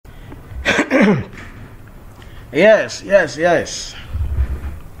Yes.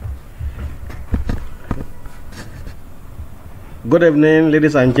 Good evening,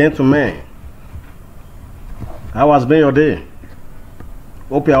 ladies and gentlemen. How has been your day?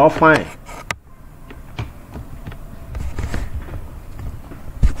 Hope you are all fine.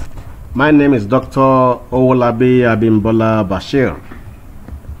 My name is Dr. Owolabi Abimbola Bashir.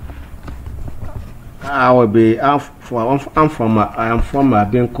 I am from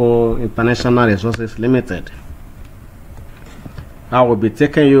Abinco International Resources Limited. I will be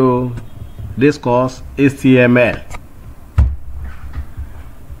taking you this course, HTML.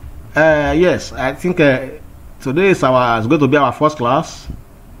 Yes, I think today is going to be our first class,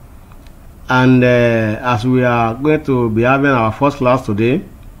 and as we are going to be having our first class today,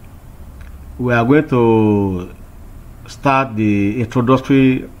 we are going to start the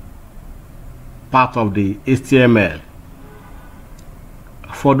introductory part of the HTML.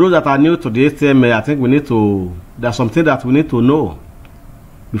 For those that are new to the HTML, I think there's something that we need to know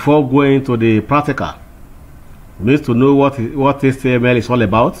before going to the practical. We need to know what HTML is all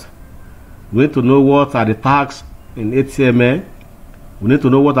about. We need to know what are the tags in HTML. We need to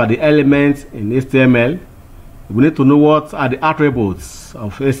know what are the elements in HTML. We need to know what are the attributes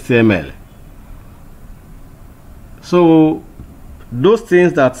of HTML. So those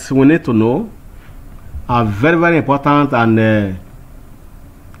things that we need to know are very, very important, and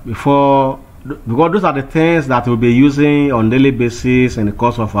because those are the things that we'll be using on daily basis in the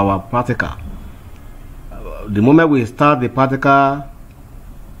course of our practical. The moment we start the practical,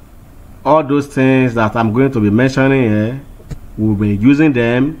 all those things that I'm going to be mentioning here, we'll be using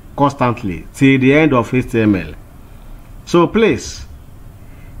them constantly till the end of HTML. So please,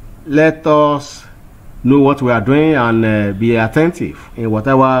 let us know what we are doing and be attentive in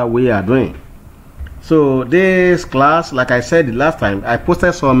whatever we are doing. So this class, like I said the last time, I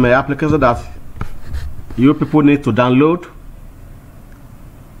posted some applications that you people need to download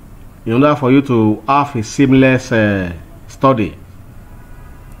in order for you to have a seamless study.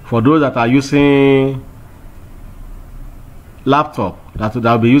 For those that are using laptop, that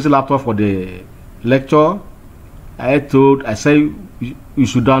will be using laptop for the lecture, I say you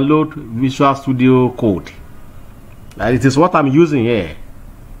should download Visual Studio Code. It is what I'm using here.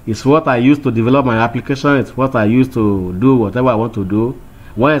 It's what I use to develop my application. It's what I use to do whatever I want to do.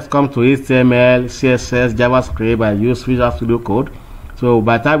 When it comes to HTML, CSS, JavaScript, I use Visual Studio Code. So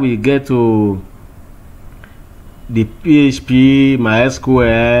by the time we get to the PHP,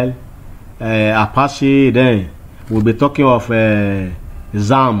 MySQL, Apache, then we'll be talking of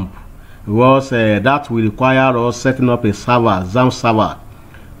XAMPP, because that will require us setting up a server, XAMPP server.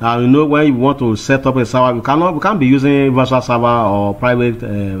 Now you know, when you want to set up a server, we can't be using virtual server or private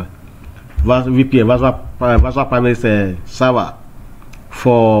VPN, virtual private server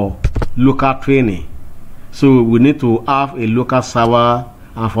for local training. So we need to have a local server,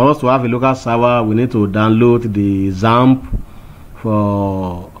 and for us to have a local server, we need to download the XAMPP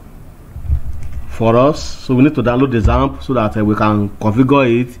for us. So we need to download the XAMPP so that we can configure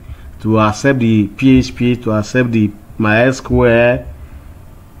it to accept the PHP, to accept the MySQL.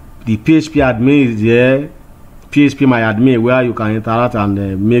 The PHP admin is there, PHP MyAdmin, where you can interact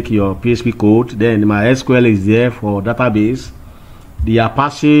and make your PHP code. Then MySQL is there for database. The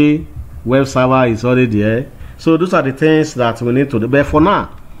Apache web server is already there. So those are the things that we need to do. But for now,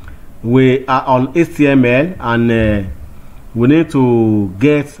 we are on HTML, and we need to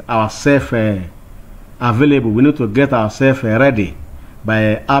get ourselves available. We need to get ourselves ready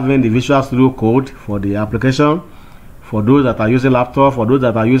by having the Visual Studio Code for the application. For those that are using laptop, for those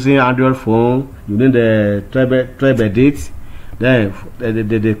that are using Android phone, you need the Treb Edit. Then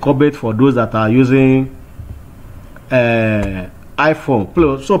the Cobit for those that are using iPhone.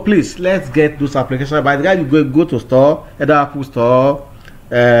 So please, let's get those applications. By the time you go to store, either Apple Store,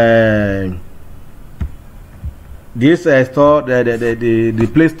 this store, the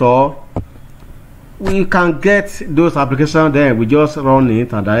Play Store, we can get those applications. Then we just run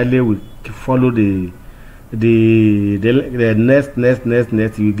it, and directly we follow the next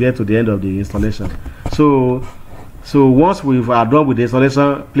you get to the end of the installation. So once we are done with the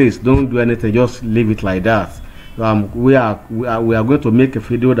installation, please don't do anything, just leave it like that. We are going to make a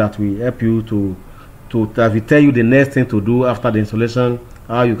video that will help you to tell you the next thing to do after the installation,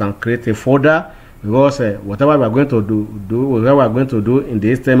 how you can create a folder, because whatever we are going to do in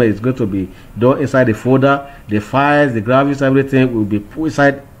the HTML is going to be done inside the folder. The files, the graphics, everything will be put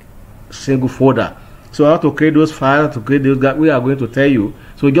inside single folder. So how to create those files, to create those, we are going to tell you.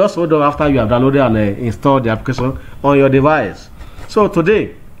 So just hold on after you have downloaded and installed the application on your device. So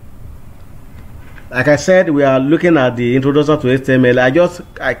today, like I said, we are looking at the introduction to HTML.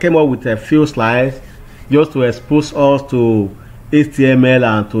 I came up with a few slides just to expose us to HTML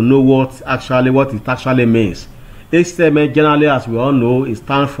and to know what it actually means. HTML generally, as we all know, it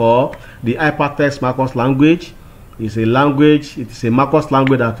stands for the Hypertext Markup Language. It's a language, it is a Markup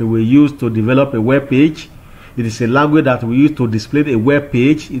language that we will use to develop a web page. It is a language that we use to display a web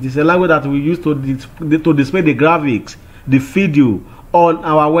page. It is a language that we use to display the graphics, the video on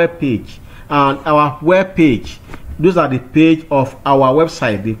our web page. And our web page, those are the page of our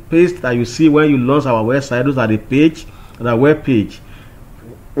website. The page that you see when you launch our website, those are the page, the web page.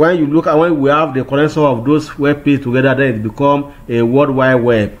 When you look at, when we have the connection of those web pages together, then it becomes a World Wide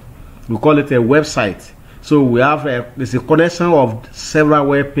Web. We call it a website. So we have there's a connection of several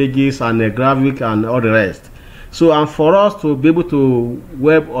web pages and a graphic and all the rest. So, and for us to be able to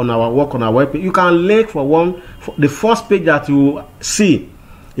work on our web page, you can link for the first page that you see.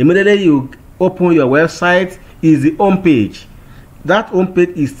 Immediately you open your website is the home page. That home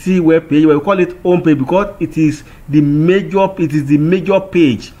page is still web page. We call it home page because it is the major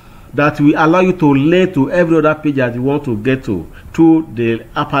page that will allow you to link to every other page that you want to get to through the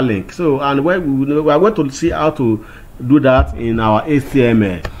hyperlink. So, and we are going to see how to do that in our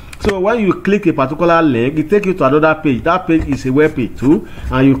HTML. So when you click a particular link, it takes you to another page. That page is a web page too.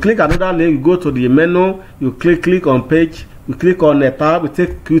 And you click another link, you go to the menu, you click on page, you click on a tab, it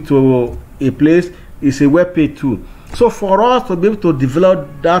takes you to a place, it's a web page too. So for us to be able to develop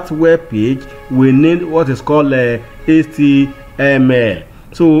that web page, we need what is called HTML.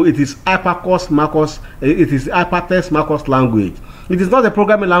 So it is Hypertext Markup language. It is not a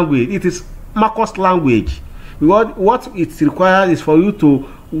programming language, it is Markup language. What it requires is for you to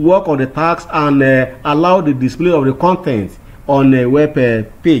work on the tags and allow the display of the content on a web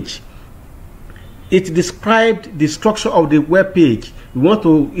page. It describes the structure of the web page.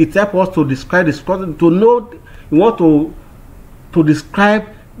 It helps us to describe the structure, to know. You want to describe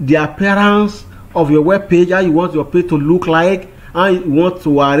the appearance of your web page, how you want your page to look like, and you want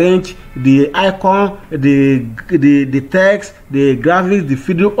to arrange the icon, the text, the graphics, the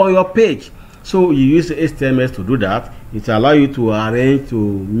video on your page. So you use HTML to do that. It allows you to arrange, to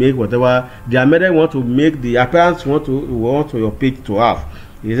make whatever the amendment you want to make, the appearance you want your page to have.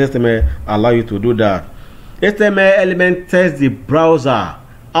 HTML allow you to do that. HTML element tells the browser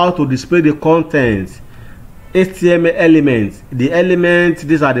how to display the content. HTML elements,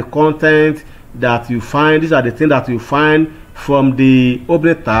 these are the content that you find, these are the things that you find from the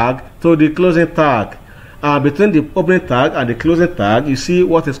opening tag to the closing tag. Between the opening tag and the closing tag, you see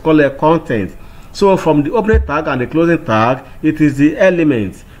what is called a content. So from the opening tag and the closing tag, it is the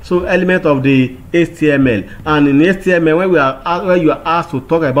element. So element of the HTML. And in HTML, when you are asked to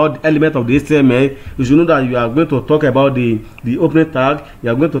talk about the element of the HTML, you should know that you are going to talk about the opening tag, you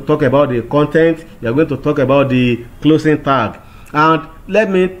are going to talk about the content, you are going to talk about the closing tag. And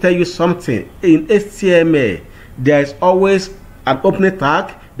let me tell you something. In HTML, there is always an opening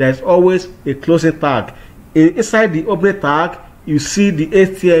tag, there is always a closing tag. Inside the opening tag, you see the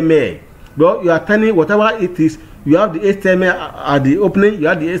HTML. But you are telling whatever it is, you have the HTML at the opening, you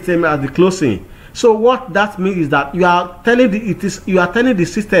have the HTML at the closing. So what that means is that you are telling the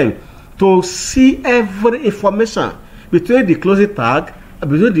system to see every information between the closing tag,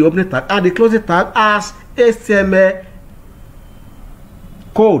 between the opening tag and the closing tag as HTML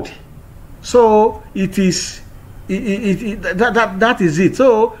code. So that is it.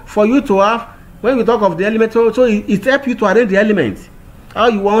 So for you to have, when we talk of the element, so it helps you to arrange the elements. How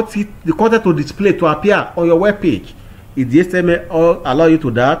you want the content to display, to appear on your web page. If the HTML allow you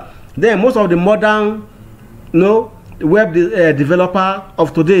to that, then most of the modern web developer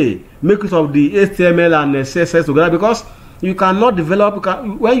of today make use of the HTML and CSS together, because you cannot develop,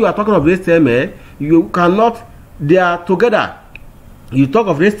 when you are talking of HTML, you cannot, they are together. You talk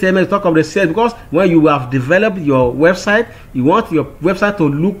of HTML, you talk of the CSS, because when you have developed your website, you want your website to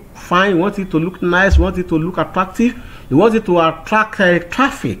look fine, you want it to look nice, you want it to look attractive, you want it to attract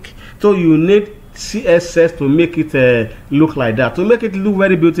traffic. So you need CSS to make it look like that, to make it look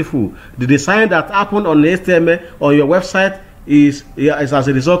very beautiful. The design that happened on HTML on your website is as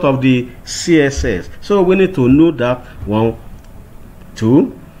a result of the CSS. So we need to know that one,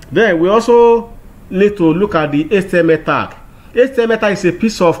 two. Then we also need to look at the HTML tag. HTML tag is a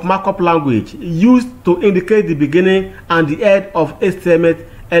piece of markup language used to indicate the beginning and the end of HTML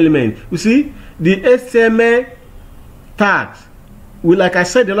element. You see, the HTML tags, like I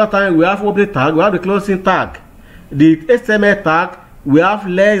said the other time, we have opening tag, we have the closing tag. The HTML tag, we have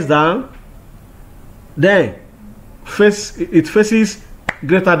less than, then it faces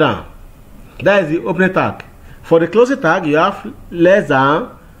greater than. That is the opening tag. For the closing tag, you have less than,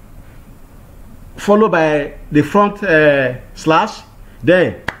 followed by the front slash,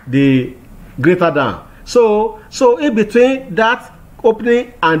 then the greater than. So in between that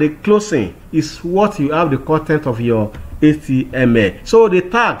opening and the closing is what you have the content of your HTML. So the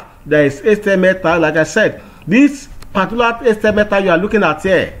tag, there is HTML tag. Like I said, this particular HTML tag you are looking at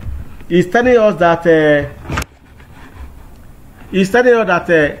here is telling us that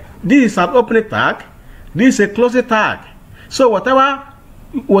this is an opening tag, this is a closing tag. So whatever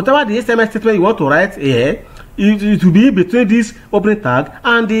the HTML statement you want to write here, it will be between this opening tag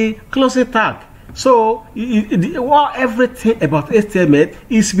and the closing tag. So everything about HTML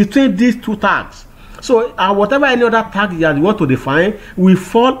is between these two tags. So whatever any other tag that you want to define will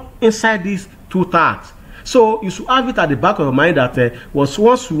fall inside these two tags. So you should have it at the back of your mind that once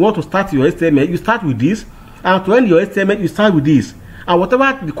you want to start your HTML, you start with this, and to end your HTML, you start with this. And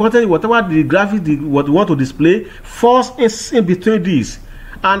whatever the content, whatever the graphic, what you want to display, falls in between these.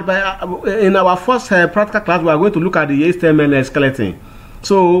 And in our first practical class, we are going to look at the HTML skeleton.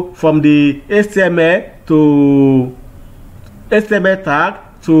 So from the HTML to HTML tag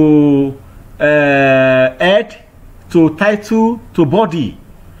to head to title to body.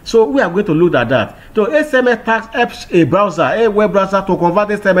 So we are going to look at that. So HTML tags helps a web browser to convert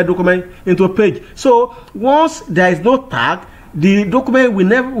HTML document into a page. So once there is no tag, the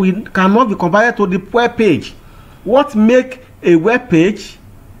document cannot be converted to the web page. What makes a web page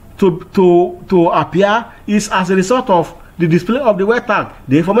to appear is as a result of the display of the web tag.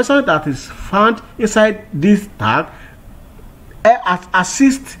 The information that is found inside this tag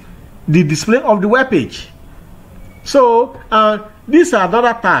assists the display of the web page. So this is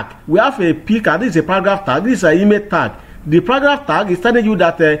another tag. We have a picker. This is a paragraph tag. This is an image tag. The paragraph tag is telling you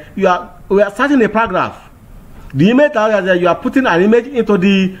that we are starting a paragraph. The image tag is that you are putting an image into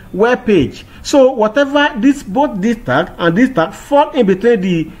the web page. So whatever both this tag and this tag fall in between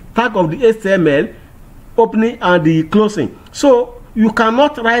the tag of the HTML opening and the closing. So you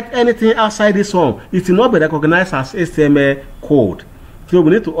cannot write anything outside this one. It will not be recognized as HTML code. So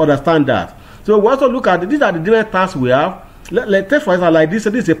we need to understand that. So we also look at these are the different tags we have. Let's take for example like this.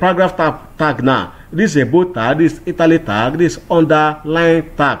 This is a paragraph tag now. This is a bold tag. This is italic tag. This is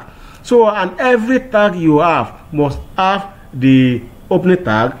underline tag. So and every tag you have must have the opening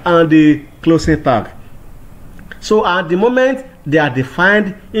tag and the closing tag. So at the moment they are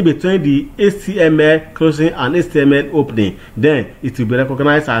defined in between the HTML closing and HTML opening, then it will be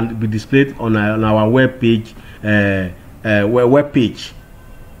recognized and be displayed on our web page.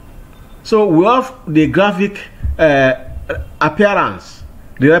 So we have the graphic appearance,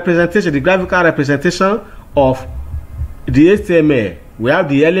 the representation, the graphical representation of the HTML. We have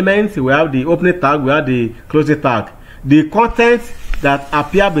the elements, we have the opening tag, we have the closing tag. The content that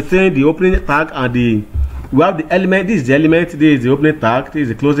appear between the opening tag and we have the element. This is the element, this is the opening tag, this is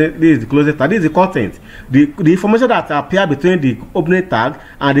the closing tag, this is the content. The information that appear between the opening tag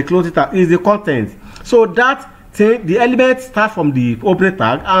and the closing tag is the content. So that thing, the element start from the opening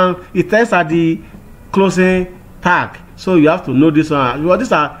tag and it ends at the closing tag. So you have to know this one. Well,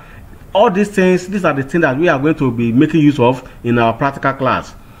 these are all these things. These are the things that we are going to be making use of in our practical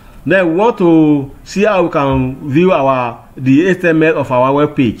class. Then we want to see how we can view the HTML of our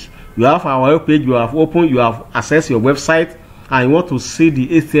web page. You have our web page, you have opened, you have accessed your website, and you want to see the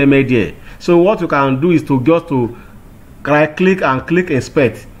HTML there. So what you can do is to just to right click and click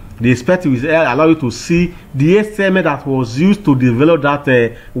inspect. The inspect will allow you to see the HTML that was used to develop that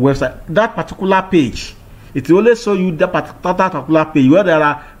website, that particular page. It will only show you that particular page where there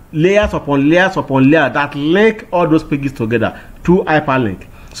are layers upon layers upon layers that link all those pages together through hyperlink.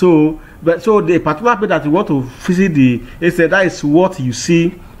 So the particular page that you want to visit that is what you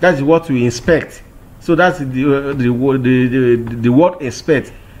see, that is what you inspect. So that's the word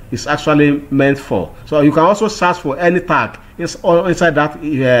inspect is actually meant for. So you can also search for any tag inside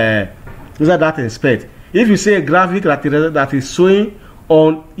that inspect. If you see a graphic that is showing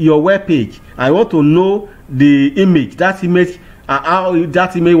on your web page, I want to know the image, how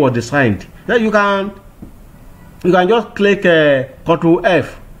that image was designed. Then you can just click Ctrl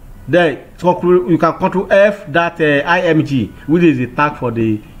F. Then you can Ctrl F that img, which is the tag for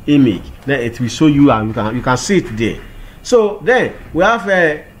the image. Then it will show you and you can see it there. So then we have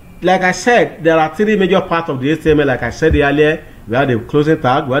like I said, there are three major parts of the HTML. Like I said earlier, we have the closing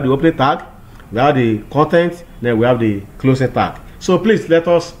tag, we have the opening tag, we have the content, then we have the closing tag. So please let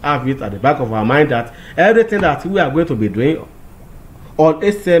us have it at the back of our mind that everything that we are going to be doing on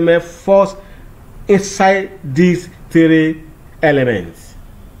HTML falls inside these three elements.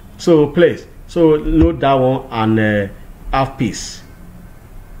 So please, note that one and have peace.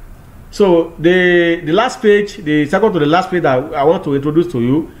 So the last page, the second to the last page that I want to introduce to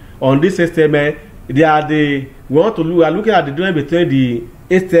you on this HTML They are we are looking at the difference between the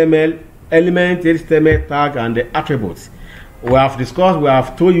HTML element, HTML tag, and the attributes. We have discussed, we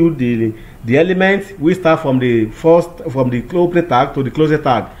have told you the elements. We start from the opening tag to the closing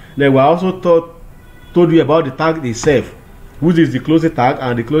tag. Then we also told you about the tag itself, which is the closing tag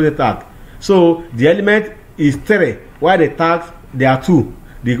and the closing tag. So the element is 3, while the tags there are 2.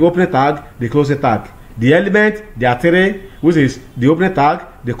 The opening tag, the closing tag. The element there are 3, which is the opening tag,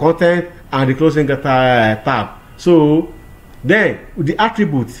 the content, and the closing tag. So then the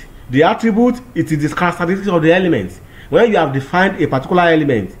attribute it is the characteristics of the element. When you have defined a particular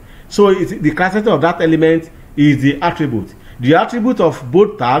element, so the characteristic of that element is the attribute. The attribute of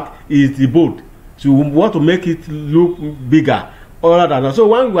bold tag is the bold. So you want to make it look bigger. Or than so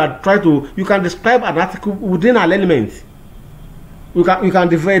when you are trying to, you can describe an article within an element. You can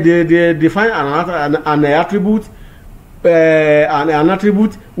define an attribute an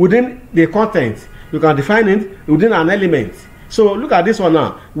attribute within the content. You can define it within an element. So look at this one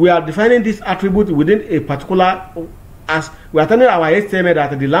now. We are defining this attribute within a particular, as we are telling our HTML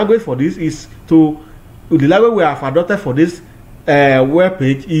that the language for this is the language we have adopted for this web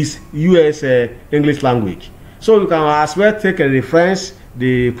page is US English language. So you can as well take a reference,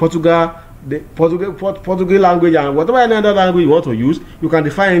 the Portuguese language, and whatever any other language you want to use, you can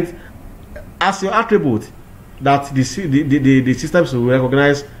define it as your attribute that the systems will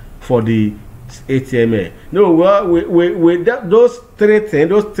recognize for the HTML. No, we those 3 things,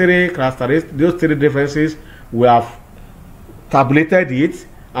 those 3 characteristics, those 3 differences, we have tabulated it,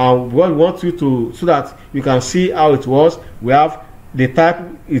 and we want you to, so that you can see how it was. We have the type,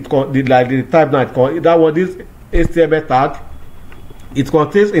 the type that was this HTML tag. It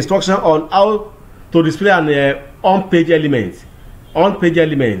contains instruction on how to display an on-page element. On-page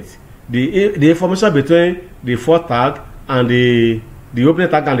element, the information between the first tag and the opening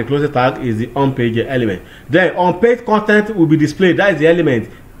tag and the closing tag is the on-page element. Then on-page content will be displayed. That is the element.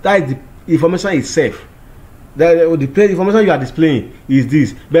 That is the information itself. The page information you are displaying is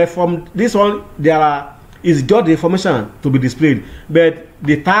this. But from this one, is just the information to be displayed. But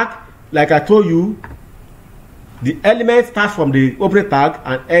the tag, like I told you, the element starts from the opening tag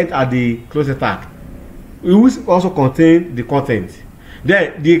and ends at the closing tag. It will also contain the content.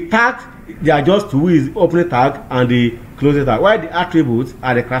 Then the tags, they are just 2, is opening tag and the closing tag. While the attributes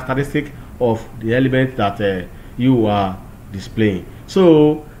are the characteristics of the element that you are displaying.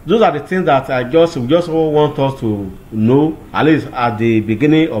 So those are the things that I just want us to know, at least at the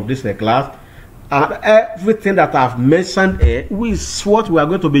beginning of this class. And everything that I've mentioned here is what we are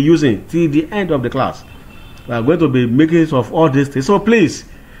going to be using till the end of the class. We are going to be making use of all these things. So please,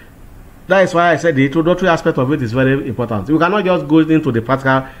 that is why I said the introductory aspect of it is very important. We cannot just go into the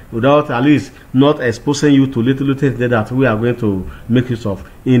practical without at least not exposing you to little things that we are going to make use of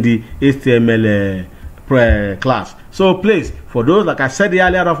in the HTML class. So please, for those, like I said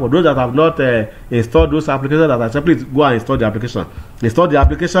earlier, for those that have not installed those applications that I said, please go and install the application. Install the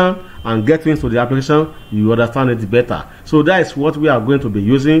application and get into the application, you understand it better. So that is what we are going to be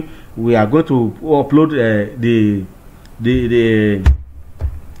using. We are going to upload the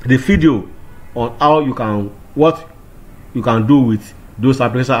video on how you can, what you can do with those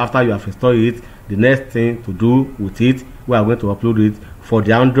applications after you have installed it. The next thing to do with it, we are going to upload it for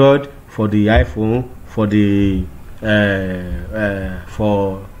the Android, for the iPhone, for the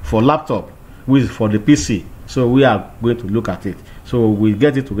for laptop, which is for the PC. So we are going to look at it. So we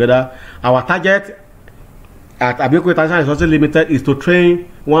get it together. Our target at Abioko International Resources Limited is to train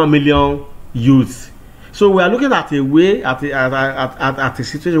 1 million youths. So we are looking at a way, at a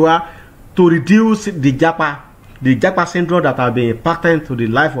situation where to reduce the Japa syndrome that have been impacted to the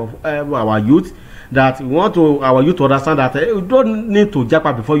life of our youth. That we want our youth to understand that you don't need to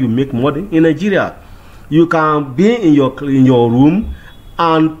Japa before you make money in Nigeria. You can be in your room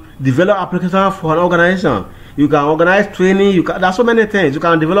and develop application for an organization. You can organize training. There's so many things. You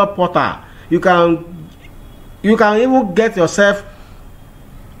can develop portal. You can even get yourself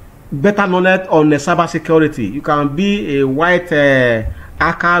better knowledge on the cyber security. You can be a white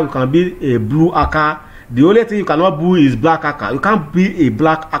hacker. You can be a blue hacker. The only thing you cannot do is black hacker. You can't be a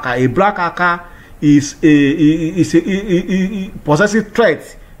black hacker. A black hacker is a possessive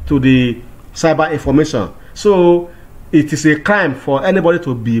threat to the cyber information. So it is a crime for anybody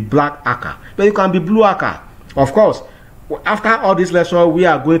to be black hacker. But you can be blue hacker. Of course, after all this lecture, we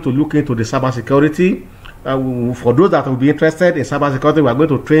are going to look into the cyber security. For those that will be interested in cyber security, we are going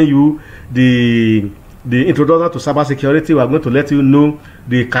to train you the introduction to cyber security. We are going to let you know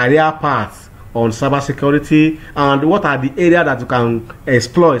the career paths on cyber security and what are the areas that you can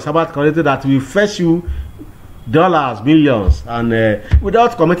explore in cyber security that will fetch you dollars, millions, and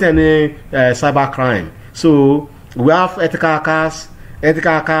without committing any cyber crime. So we have ethical hackers.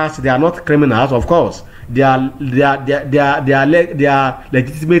 Ethical hackers, they are not criminals, of course. They are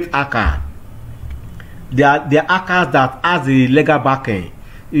legitimate hacker. They are hackers that has the legal backing.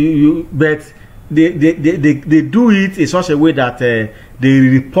 But they do it in such a way that they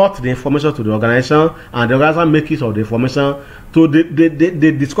report the information to the organization, and the organization make use of the information to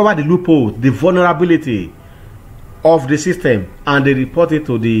they discover the loopholes, the vulnerability of the system, and they report it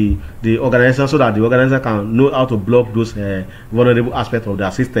to the organization so that the organization can know how to block those vulnerable aspects of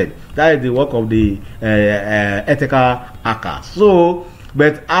their system. That is the work of the ethical hackers. So,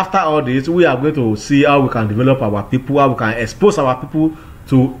 but after all this, we are going to see how we can develop our people, how we can expose our people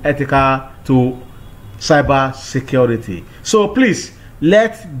to to cyber security. So please,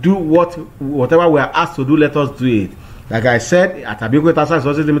 let's do whatever we are asked to do. Let us do it. Like I said, at Abioko Data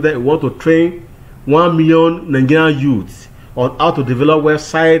Resources Limited, we want to train 1 million Nigerian youths on how to develop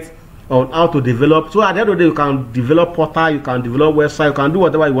websites, on how to develop. So at the end of the day, you can develop portal, you can develop website, you can do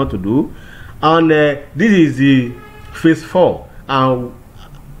whatever you want to do. And this is the phase 4. And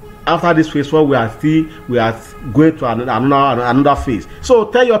after this phase 4, we are going to another phase. So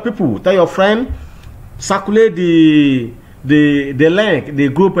tell your people, tell your friend, circulate the link, the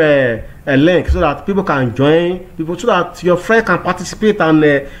group link, so that people can join, so that your friend can participate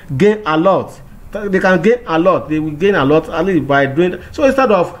and gain a lot. They can gain a lot. They will gain a lot only by doing. So instead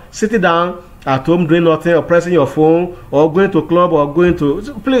of sitting down at home doing nothing, or pressing your phone, or going to a club, or going to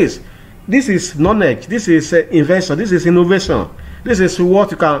please, this is knowledge. This is invention. This is innovation. This is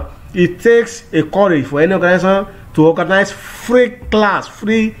what you can. It takes a courage for any organization to organize free class,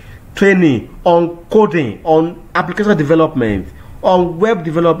 free training on coding, on application development, on web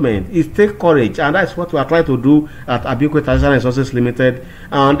development. It takes courage, and that's what we are trying to do at Abioko Data Resources Limited.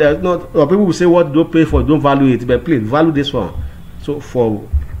 And people will say, what don't pay for, don't value it, but please value this one. So for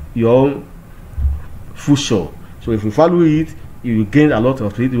your own future. So if you value it, you will gain a lot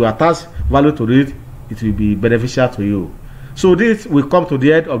of it. You attach value to it, it will be beneficial to you. So this will come to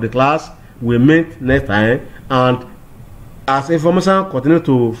the end of the class. We'll meet next time, and as information continue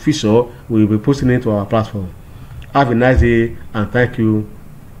to feature, we will be posting it to our platform. Have a nice day, and thank you.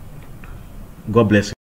 God bless you.